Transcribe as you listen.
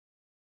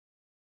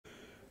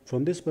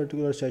From this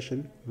particular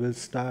session, we'll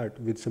start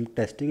with some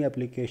testing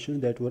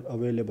applications that were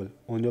available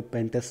on your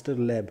Pentester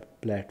Lab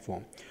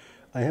platform.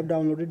 I have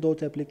downloaded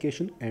those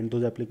applications, and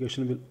those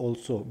applications will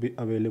also be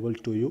available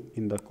to you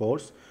in the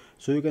course,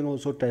 so you can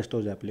also test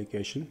those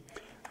applications.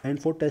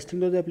 And for testing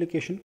those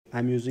applications,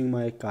 I'm using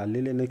my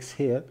Kali Linux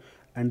here,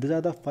 and these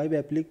are the 5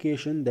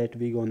 applications that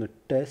we're gonna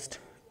test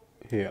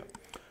here,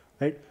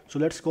 right? So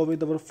let's go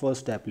with our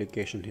first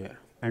application here,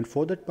 and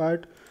for that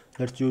part,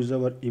 let's use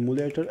our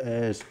emulator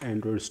as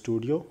Android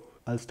Studio.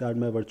 I'll start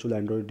my virtual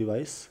Android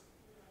device.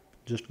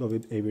 Just go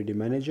with AVD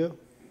Manager,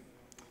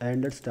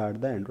 and let's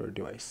start the Android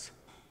device.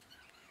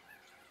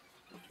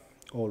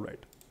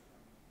 Alright,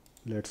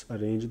 let's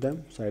arrange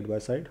them side by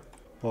side.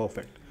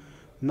 Perfect.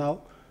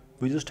 Now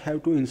we just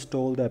have to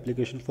install the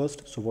application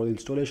first. So for the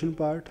installation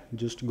part,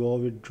 just go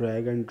with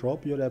drag and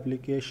drop your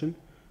application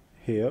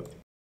here.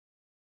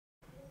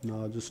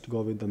 Now just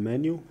go with the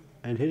menu,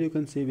 and here you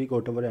can see we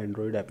got our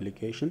Android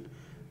application.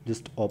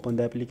 Just open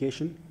the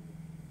application,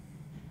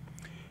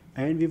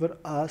 and we were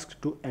asked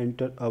to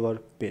enter our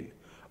PIN.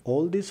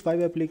 All these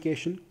 5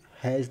 applications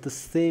has the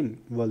same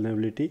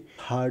vulnerability,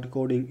 hard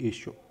coding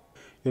issue.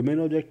 Your main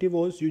objective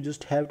was you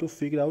just have to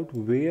figure out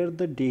where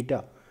the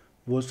data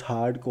was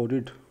hard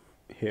coded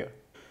here.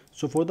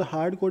 So for the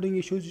hard coding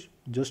issues,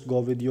 just go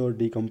with your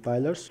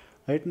decompilers.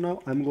 Right now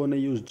I'm gonna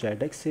use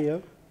JetX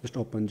here. Just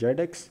open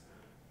JetX,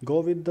 go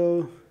with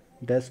the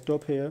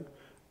desktop here,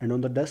 and on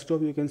the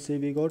desktop you can see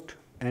we got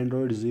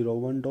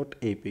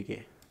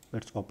android01.apk.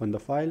 Let's open the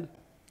file.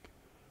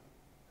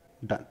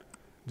 Done.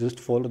 Just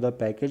follow the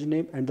package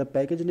name, and the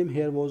package name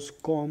here was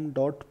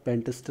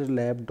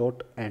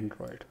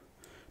com.pentesterlab.android.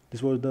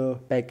 This was the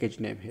package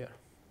name here.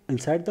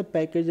 Inside the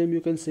package name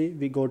you can see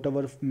we got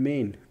our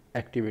main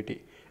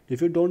activity. If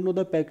you don't know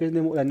the package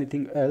name or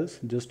anything else,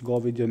 just go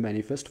with your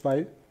manifest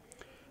file,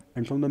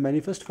 and from the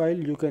manifest file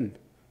you can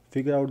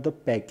figure out the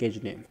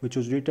package name, which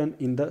was written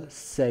in the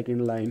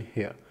second line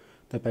here.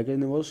 The package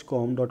name was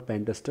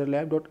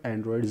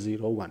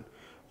com.pentesterlab.android01.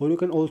 Or you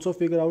can also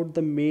figure out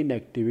the main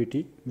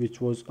activity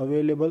which was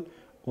available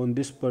on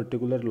this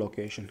particular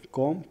location,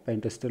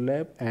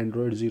 com.pentesterlab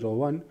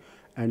android01,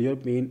 and your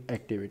main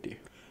activity.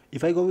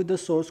 If I go with the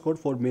source code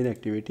for main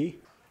activity,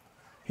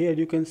 here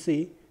you can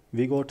see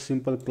we got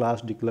simple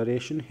class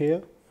declaration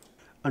here.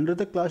 Under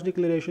the class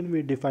declaration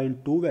we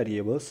defined 2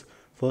 variables.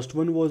 First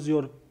one was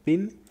your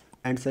PIN,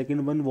 and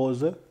second one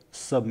was a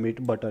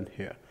submit button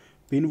here.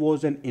 PIN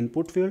was an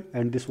input field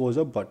and this was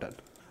a button.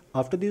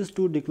 After these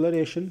 2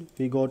 declarations,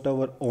 we got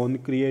our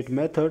onCreate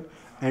method,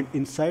 and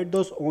inside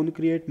those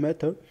onCreate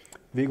method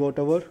we got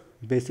our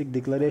basic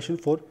declaration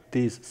for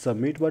this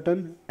submit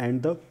button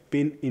and the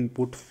PIN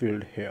input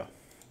field here,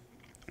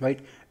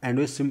 right? And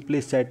we simply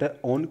set a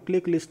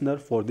onClick listener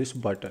for this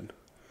button.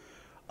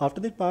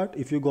 After that part,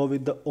 if you go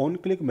with the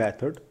onClick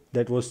method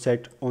that was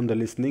set on the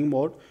listening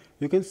mode,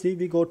 you can see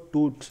we got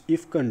 2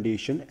 if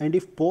condition, and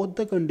if both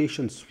the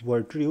conditions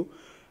were true,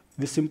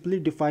 we simply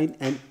define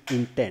an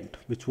intent,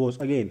 which was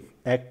again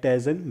act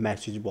as a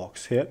message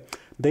box here.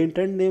 The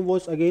intent name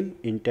was again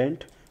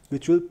intent,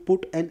 which will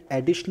put an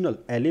additional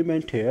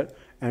element here,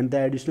 and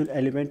the additional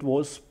element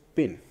was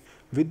PIN.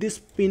 With this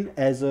PIN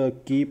as a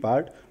key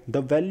part,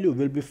 the value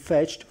will be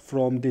fetched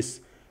from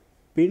this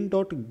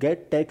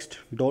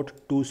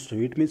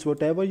pin.getText.toString. It means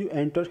whatever you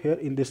enter here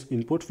in this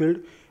input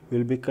field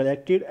will be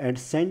collected and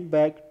sent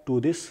back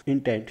to this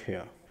intent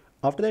here.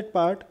 After that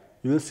part,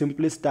 you will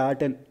simply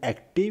start an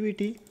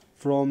activity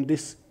from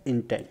this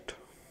intent.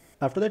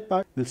 After that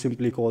part, we'll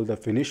simply call the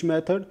finish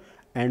method,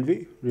 and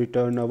we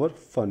return our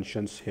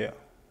functions here.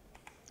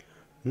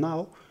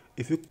 Now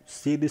if you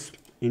see this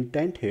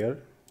intent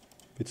here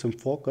with some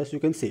focus, you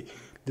can see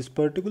this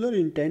particular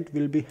intent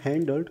will be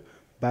handled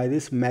by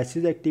this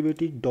message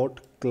activity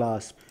dot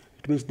class.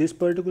 It means this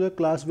particular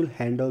class will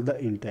handle the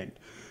intent.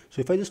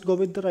 So if I just go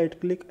with the right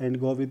click and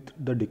go with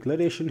the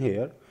declaration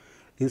here,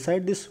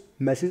 inside this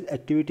message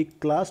activity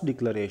class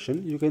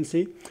declaration, you can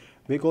see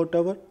we got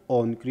our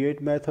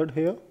onCreate method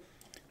here.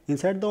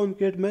 Inside the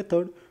onCreate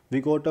method, we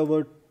got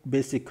our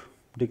basic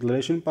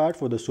declaration part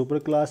for the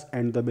superclass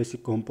and the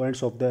basic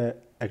components of the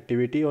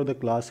activity or the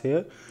class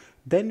here.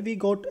 Then we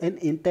got an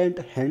intent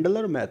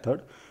handler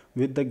method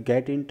with the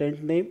get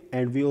intent name,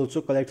 and we also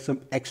collect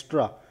some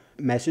extra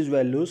message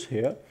values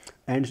here,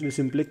 and we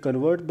simply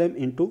convert them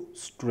into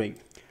string.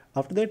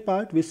 After that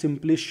part, we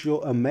simply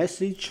show a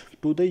message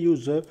to the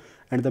user,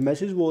 and the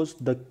message was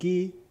the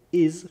key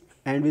is,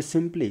 and we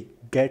simply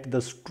get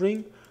the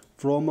string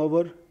from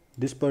our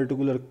this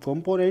particular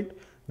component.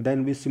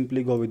 Then we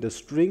simply go with the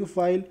string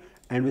file,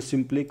 and we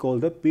simply call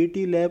the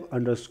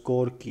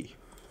ptlab_key.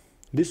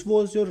 This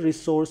was your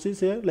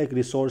resources here, like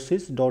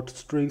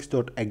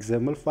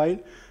resources.strings.xml file,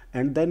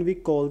 and then we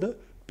call the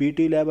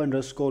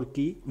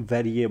ptlab_key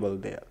variable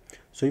there.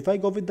 So if I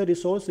go with the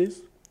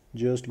resources,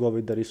 just go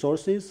with the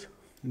resources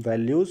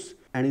values,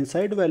 and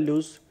inside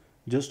values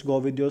just go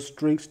with your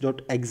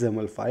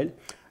strings.xml file,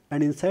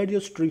 and inside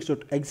your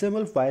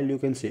strings.xml file you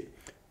can see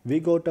we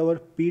got our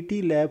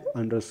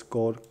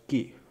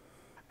ptlab_key.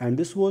 And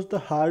this was the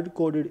hard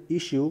coded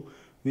issue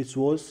which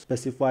was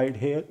specified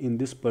here in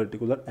this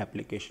particular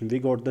application. We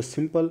got the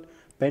simple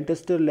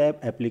Pentester lab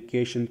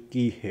application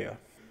key here.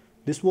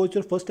 This was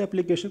your first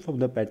application from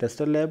the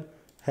Pentester lab.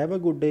 Have a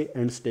good day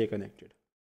and stay connected.